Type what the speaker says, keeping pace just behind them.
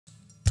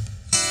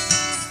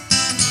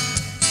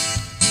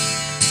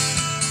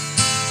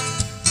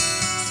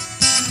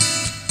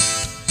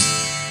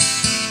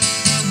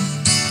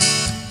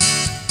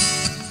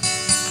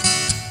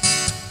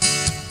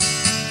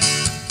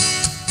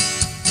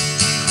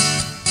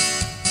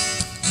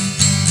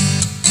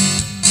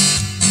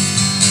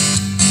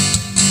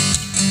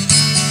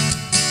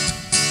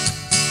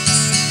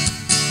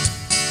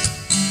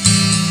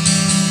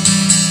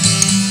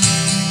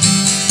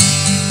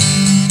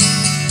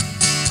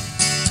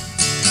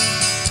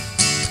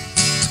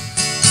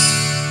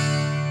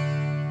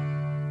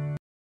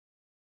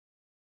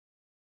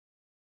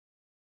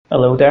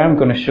Hello there, I'm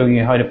going to show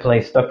you how to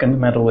play Stuck in the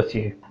Middle with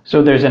You.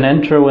 So there's an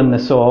intro in the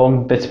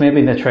song, that's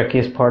maybe the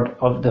trickiest part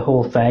of the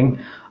whole thing.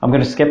 I'm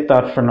going to skip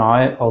that for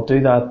now, I'll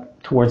do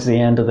that towards the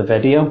end of the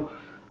video.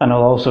 And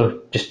I'll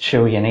also just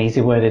show you an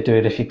easy way to do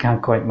it if you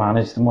can't quite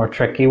manage the more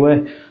tricky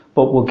way.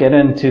 But we'll get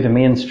into the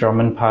main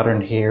strumming pattern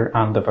here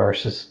and the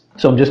verses.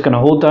 So I'm just going to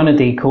hold down a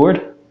D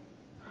chord,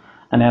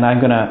 and then I'm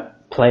going to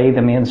play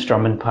the main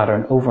strumming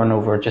pattern over and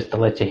over just to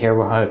let you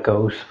hear how it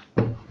goes.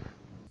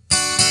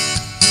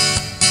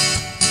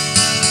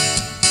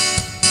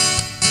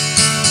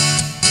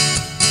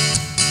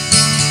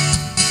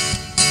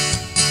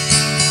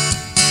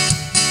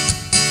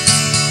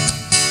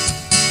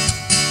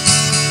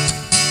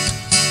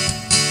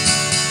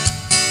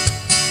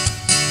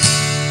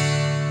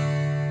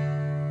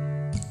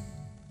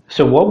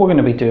 So what we're going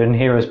to be doing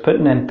here is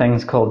putting in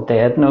things called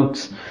dead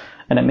notes,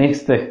 and it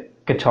makes the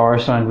guitar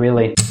sound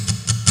really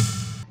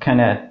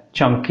kind of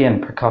chunky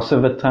and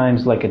percussive at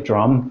times, like a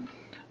drum,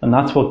 and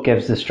that's what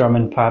gives the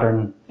strumming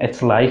pattern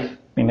its life,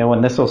 you know,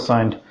 and this will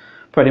sound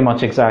pretty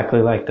much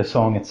exactly like the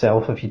song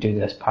itself if you do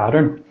this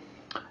pattern.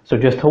 So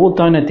just hold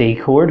down a D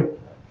chord, and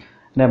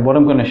then what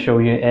I'm going to show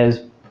you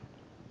is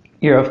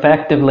you're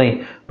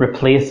effectively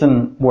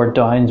replacing where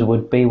downs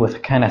would be with a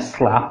kind of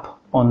slap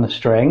on the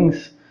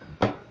strings.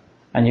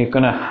 And you're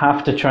going to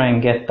have to try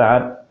and get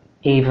that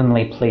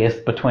evenly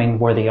placed between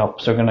where the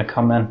ups are going to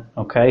come in.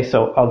 Okay,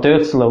 so I'll do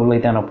it slowly,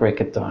 then I'll break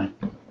it down.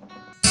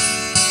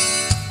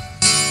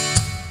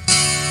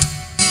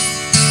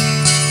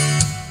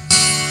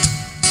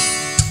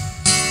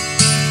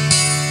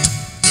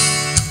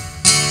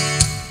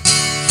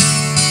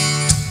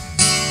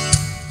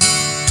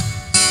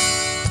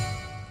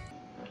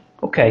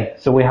 Okay,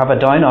 so we have a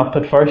down up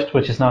at first,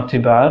 which is not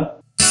too bad.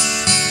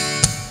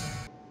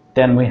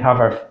 Then we have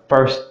our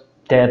first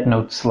dead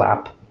note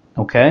slap.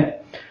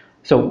 Okay,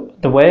 so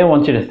the way I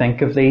want you to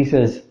think of these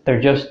is they're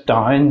just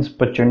downs,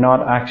 but you're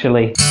not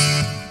actually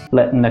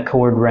letting the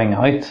chord ring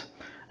out,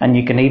 and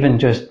you can even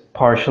just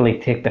partially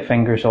take the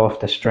fingers off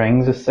the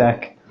strings a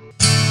sec.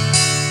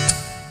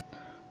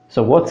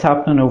 So what's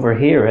happening over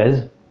here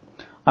is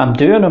I'm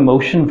doing a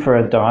motion for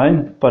a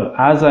down, but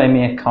as I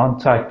make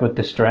contact with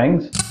the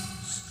strings,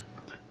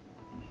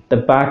 the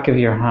back of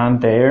your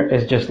hand there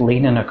is just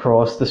leaning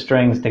across the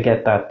strings to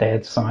get that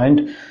dead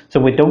sound.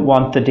 So we don't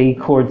want the D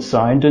chord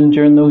sounding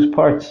during those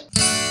parts.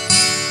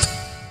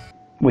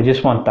 We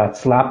just want that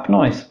slap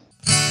noise.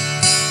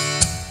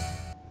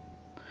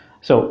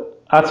 So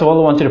that's all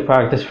I want you to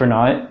practice for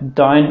now.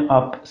 Down,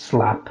 up,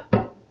 slap.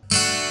 And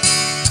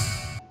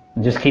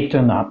just keep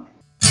doing that.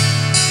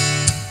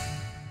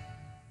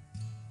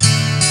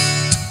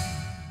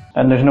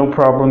 And there's no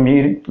problem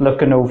you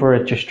looking over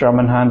at your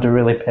strumming hand to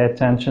really pay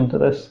attention to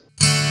this.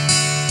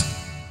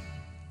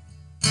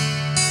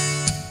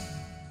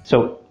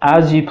 So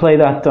as you play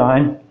that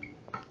down,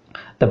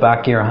 the back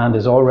of your hand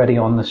is already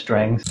on the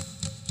strings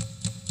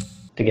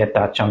to get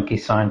that chunky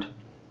sound.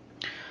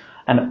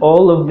 And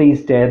all of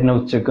these dead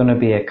notes are going to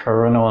be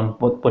occurring on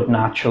what would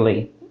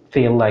naturally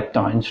feel like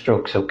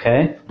downstrokes,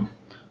 okay?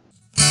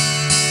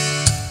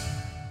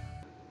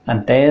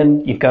 And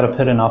then you've got to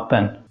put an up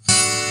in.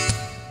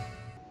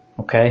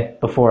 Okay,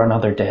 before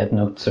another dead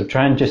note. So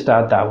try and just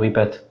add that wee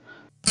bit.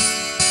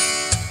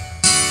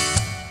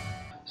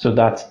 So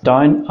that's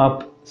down,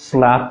 up,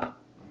 slap,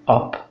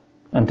 up,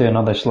 and do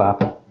another slap.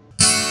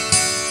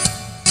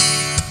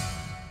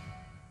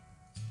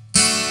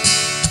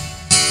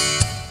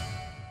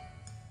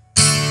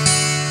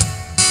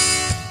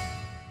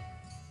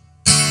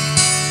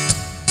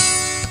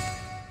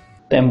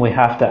 Then we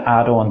have to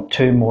add on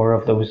 2 more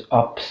of those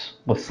ups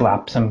with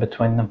slaps in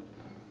between them.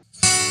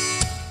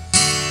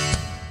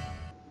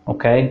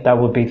 Okay, that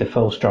would be the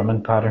full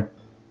strumming pattern.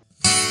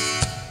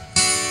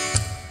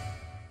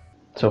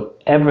 So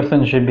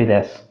everything should be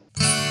this.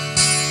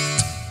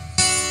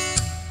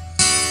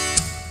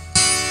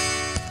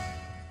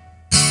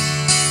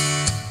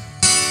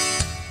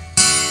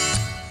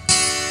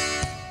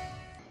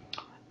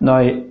 Now,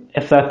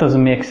 if that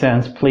doesn't make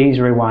sense, please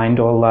rewind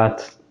all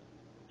that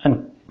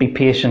and be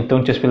patient.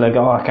 Don't just be like,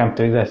 oh, I can't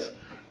do this.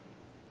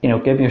 You know,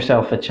 give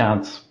yourself a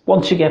chance.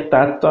 Once you get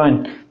that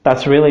down,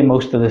 that's really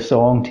most of the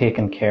song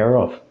taken care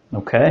of,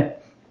 okay?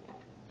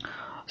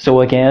 So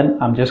again,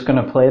 I'm just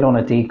going to play it on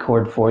a D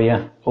chord for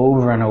you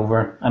over and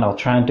over, and I'll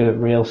try and do it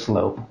real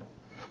slow.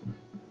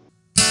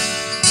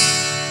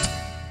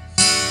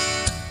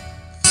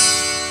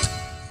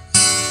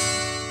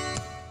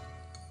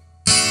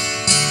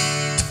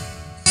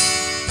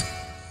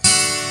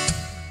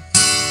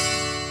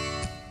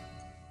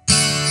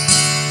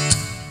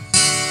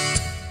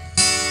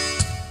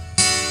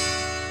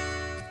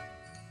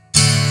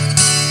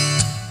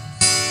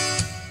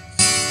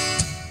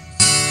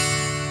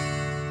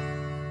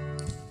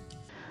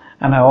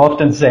 And I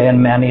often say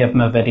in many of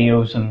my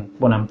videos and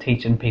when I'm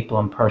teaching people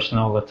in person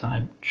all the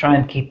time, try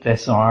and keep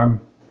this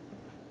arm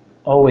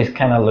always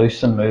kind of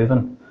loose and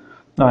moving.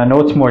 Now I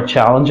know it's more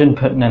challenging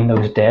putting in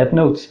those dead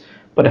notes,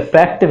 but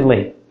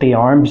effectively the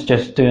arm's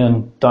just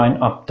doing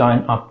down, up,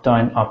 down, up,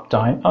 down, up,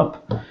 down,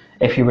 up.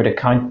 If you were to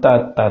count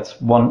that,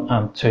 that's 1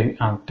 and 2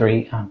 and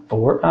 3 and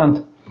 4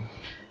 and.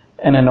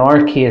 And in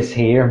our case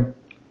here,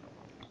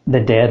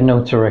 the dead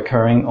notes are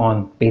occurring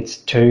on beats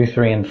 2,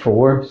 3 and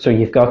 4, so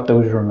you've got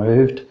those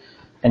removed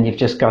and you've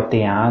just got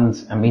the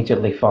ands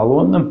immediately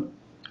following them.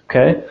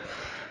 Okay,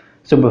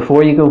 so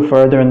before you go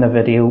further in the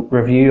video,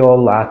 review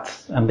all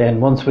that, and then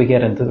once we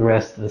get into the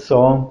rest of the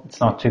song, it's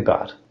not too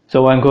bad.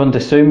 So I'm going to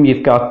assume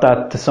you've got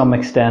that to some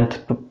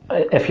extent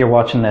if you're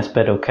watching this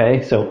bit,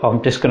 okay? So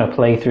I'm just going to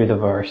play through the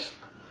verse.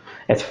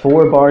 It's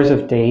 4 bars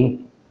of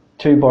D,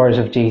 2 bars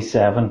of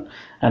G7,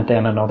 and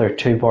then another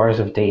 2 bars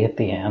of D at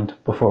the end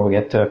before we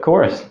get to a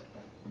chorus.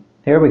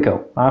 Here we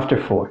go,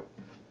 after 4.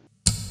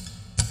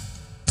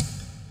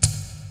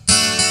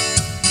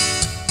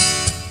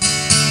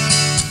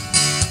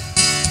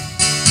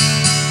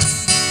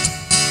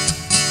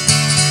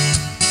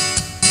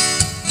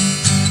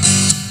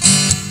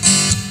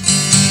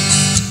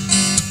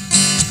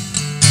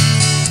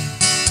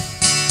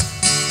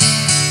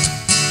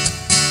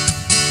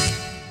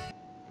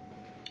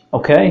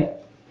 Okay,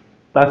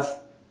 that's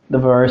the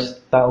verse.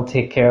 That'll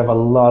take care of a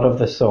lot of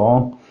the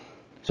song.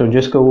 So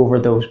just go over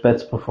those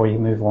bits before you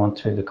move on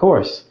to the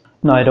chorus.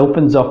 Now it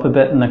opens up a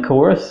bit in the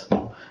chorus.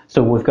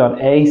 So we've got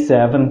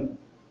A7,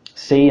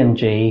 C and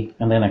G,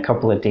 and then a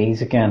couple of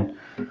Ds again.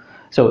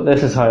 So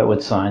this is how it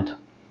would sound.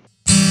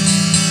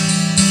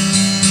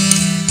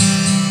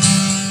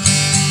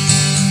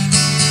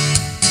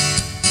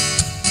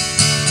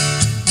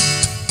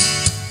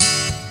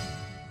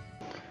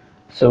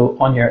 So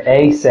on your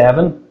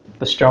A7,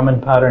 the strumming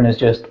pattern is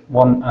just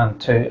 1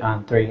 and 2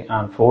 and 3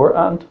 and 4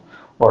 and,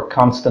 or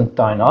constant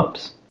down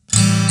ups.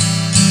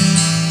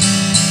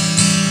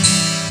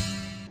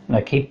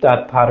 Now keep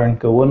that pattern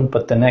going,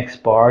 but the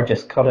next bar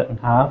just cut it in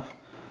half.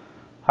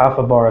 Half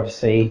a bar of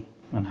C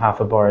and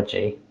half a bar of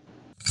G.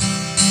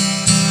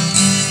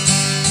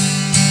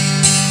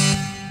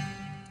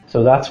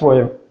 So that's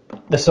where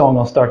the song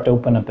will start to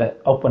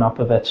open up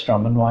a bit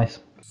strumming wise.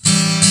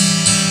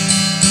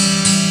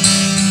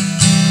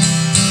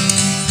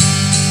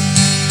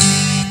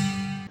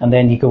 And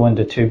then you go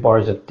into 2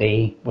 bars of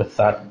D with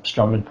that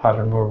strumming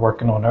pattern we were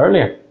working on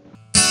earlier.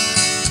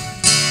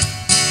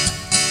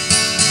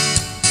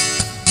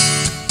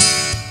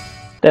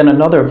 Then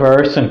another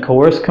verse and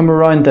chorus come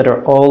around that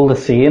are all the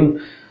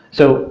same.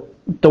 So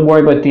don't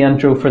worry about the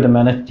intro for the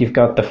minute. You've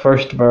got the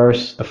first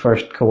verse, the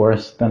first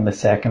chorus, then the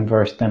second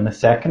verse, then the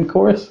second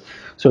chorus.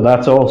 So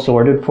that's all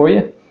sorted for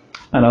you.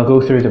 And I'll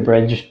go through the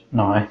bridge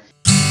now.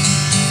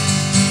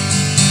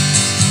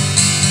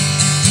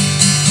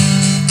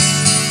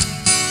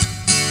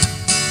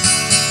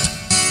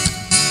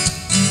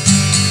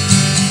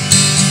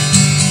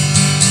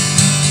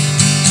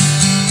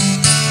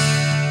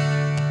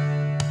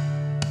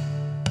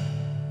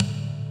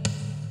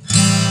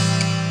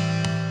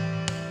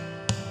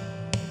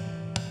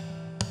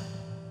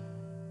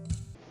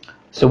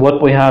 So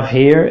what we have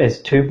here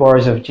is 2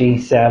 bars of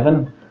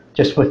G7,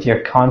 just with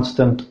your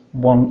constant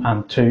 1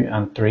 and 2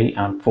 and 3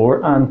 and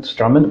 4 and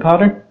strumming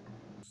pattern.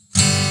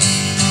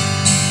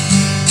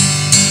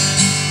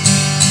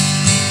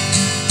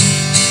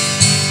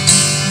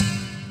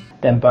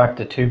 Then back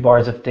to 2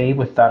 bars of D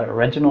with that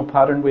original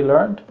pattern we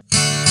learned.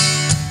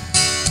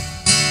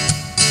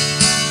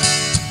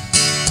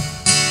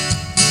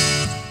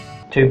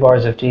 Two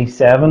bars of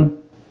G7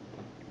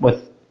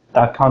 with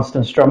that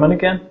constant strumming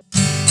again.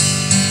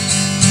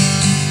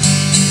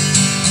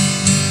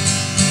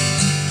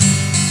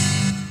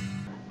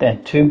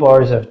 Then 2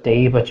 bars of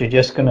D, but you're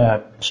just going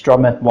to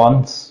strum it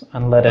once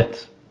and let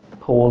it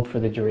hold for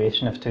the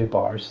duration of 2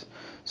 bars.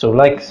 So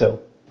like so.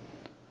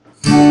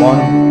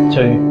 1,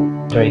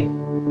 2, 3,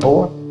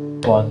 4.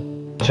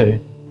 1, 2,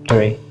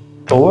 3,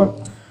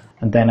 4.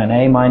 And then an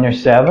A minor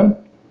 7.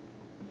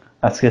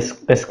 That's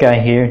this guy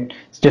here.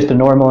 It's just a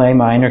normal A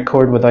minor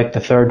chord without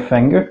the 3rd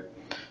finger.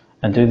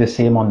 And do the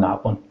same on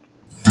that one.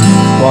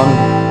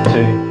 1,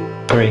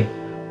 2, 3,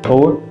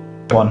 4.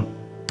 1,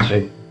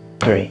 2,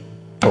 3,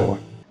 4.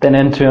 Then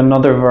into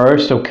another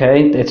verse,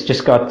 okay, it's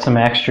just got some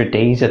extra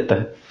D's at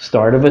the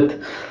start of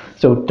it.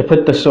 So to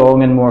put the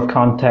song in more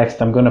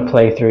context, I'm going to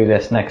play through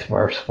this next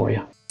verse for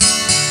you.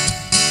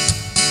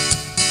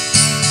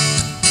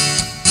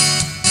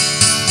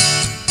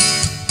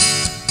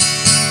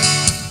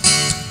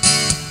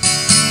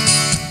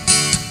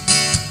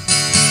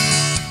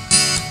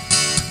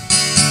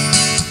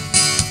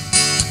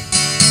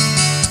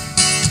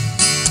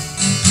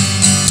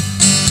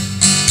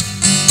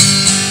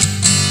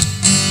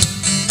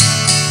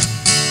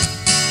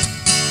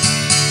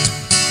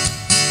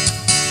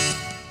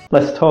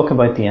 Let's talk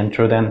about the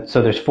intro then.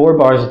 So there's 4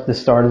 bars at the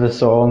start of the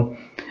song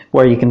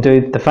where you can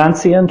do the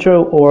fancy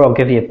intro, or I'll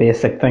give you a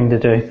basic thing to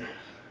do.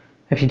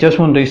 If you just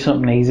want to do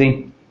something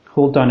easy,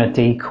 hold down a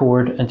D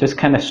chord and just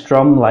kind of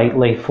strum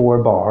lightly 4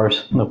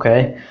 bars,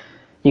 okay?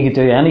 You could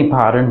do any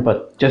pattern,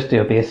 but just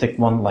do a basic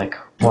one like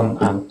 1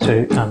 and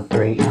 2 and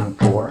 3 and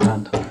 4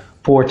 and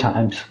 4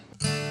 times.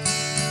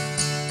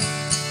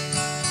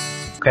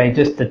 Okay,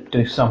 just to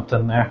do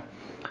something there.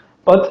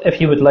 But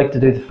if you would like to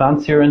do the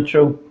fancier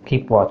intro,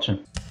 keep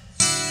watching.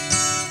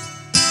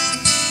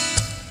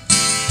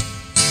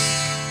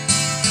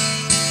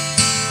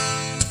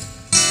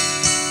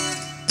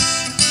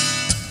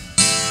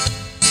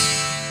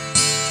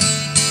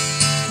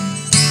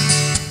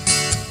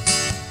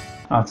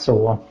 and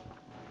so on.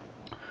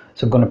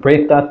 So I'm going to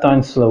break that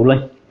down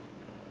slowly.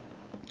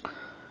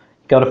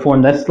 Got to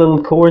form this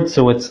little chord,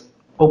 so it's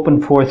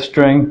open 4th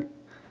string,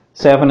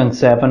 7 and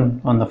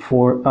 7 on the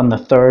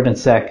 3rd and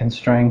 2nd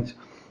strings,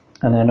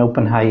 and then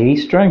open high E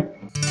string.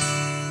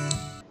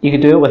 You can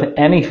do it with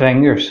any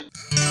fingers.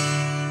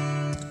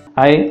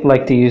 I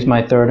like to use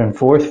my 3rd and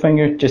 4th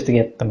finger just to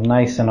get them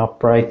nice and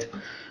upright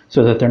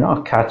so that they're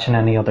not catching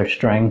any other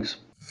strings.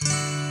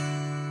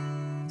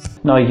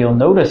 Now you'll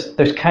notice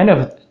there's kind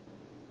of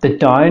the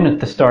down at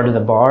the start of the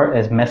bar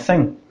is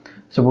missing.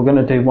 So we're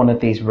going to do one of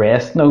these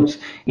rest notes.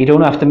 You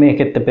don't have to make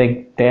it the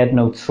big dead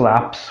note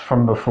slaps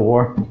from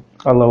before,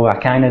 although I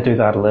kind of do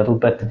that a little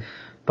bit,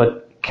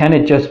 but kind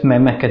of just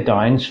mimic a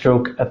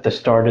downstroke at the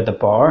start of the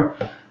bar,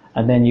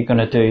 and then you're going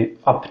to do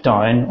up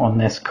down on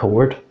this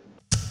chord.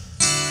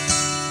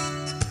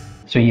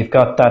 So you've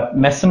got that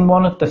missing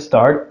one at the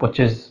start,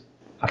 which is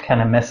a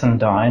kind of missing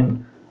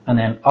down, and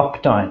then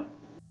up down.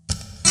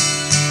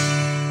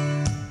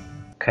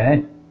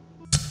 Okay.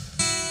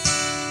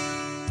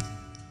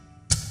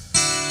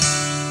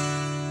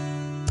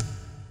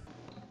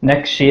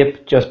 Next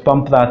shape, just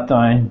bump that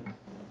down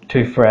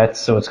 2 frets,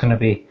 so it's going to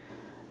be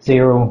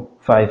 0,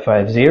 5,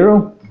 5,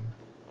 0.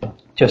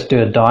 Just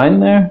do a down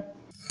there,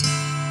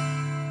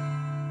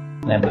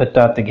 and then put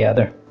that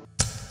together.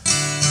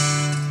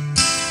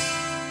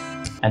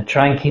 And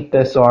try and keep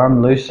this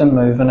arm loose and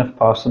moving if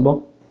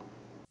possible.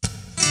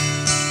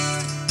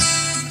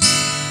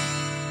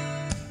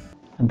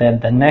 And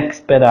then the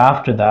next bit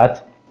after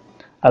that,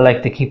 I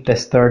like to keep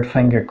this 3rd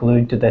finger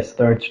glued to this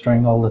 3rd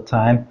string all the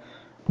time.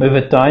 Move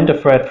it down to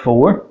fret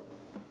 4,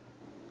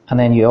 and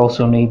then you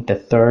also need the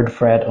 3rd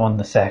fret on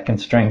the 2nd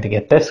string to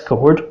get this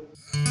chord.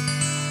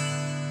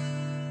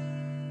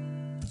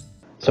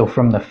 So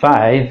from the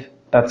 5,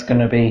 that's going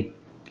to be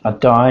a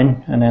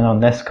down, and then on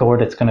this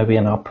chord it's going to be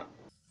an up.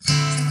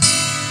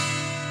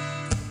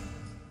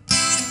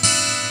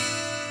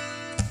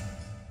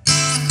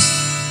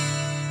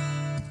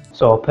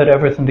 So I'll put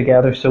everything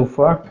together so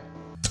far.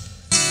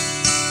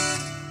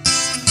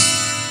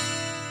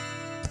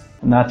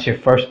 And that's your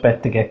first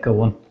bit to get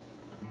going.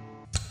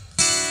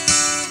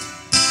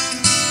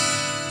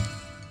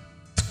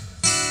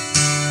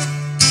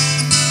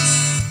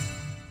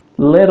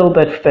 Little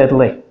bit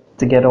fiddly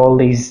to get all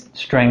these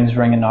strings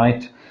ringing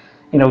out.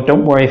 You know,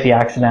 don't worry if you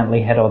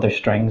accidentally hit other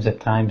strings at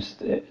times.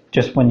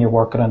 Just when you're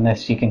working on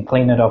this, you can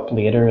clean it up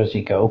later as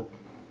you go.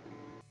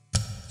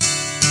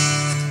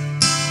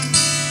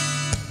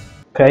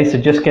 Okay, so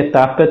just get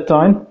that bit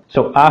down.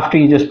 So after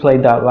you just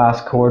played that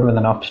last chord with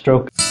an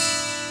upstroke,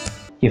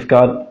 you've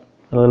got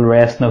a little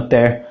rest note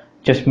there.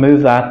 Just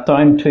move that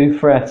down 2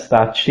 frets,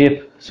 that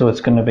shape. So it's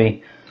going to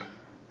be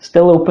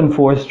still open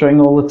 4th string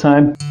all the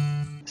time,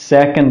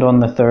 2nd on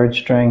the 3rd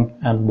string,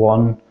 and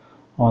 1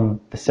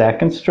 on the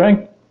 2nd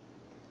string.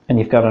 And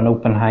you've got an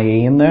open high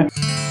E in there.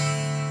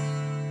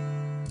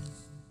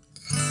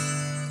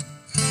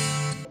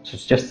 So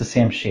it's just the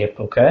same shape,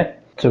 okay?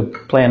 So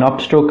play an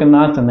upstroke in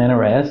that and then a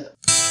rest.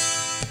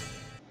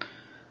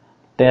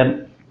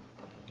 Then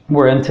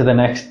we're into the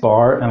next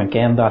bar, and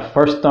again that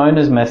first down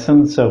is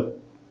missing, so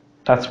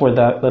that's where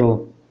that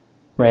little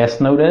rest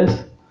note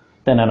is.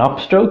 Then an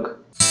upstroke,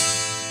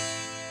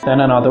 then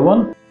another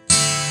one.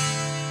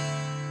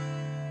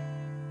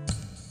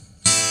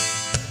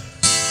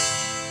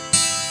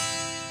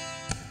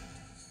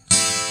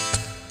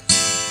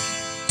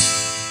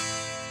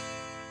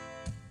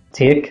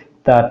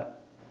 Take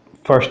that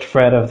first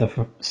fret of the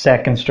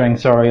 2nd string,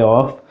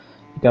 off.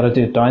 You got to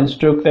do a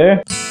downstroke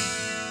there.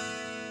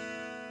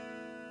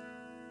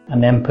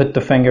 And then put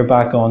the finger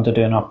back on to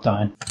do an up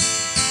down.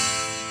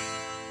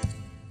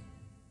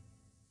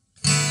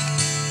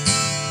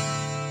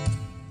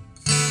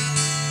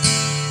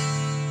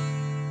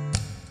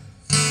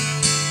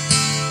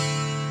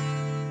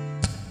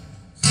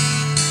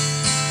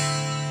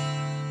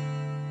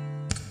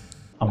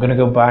 I'm going to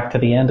go back to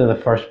the end of the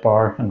first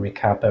bar and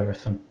recap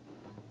everything.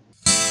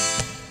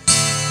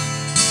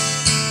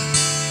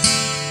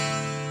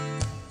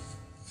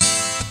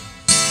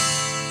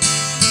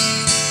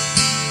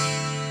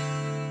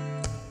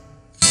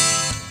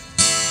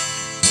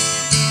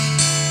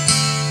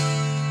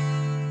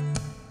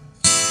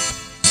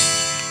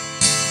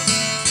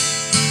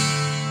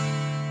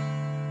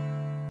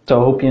 So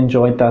I hope you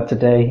enjoyed that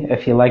today.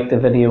 If you liked the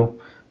video,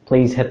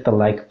 please hit the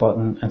like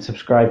button and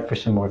subscribe for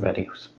some more videos.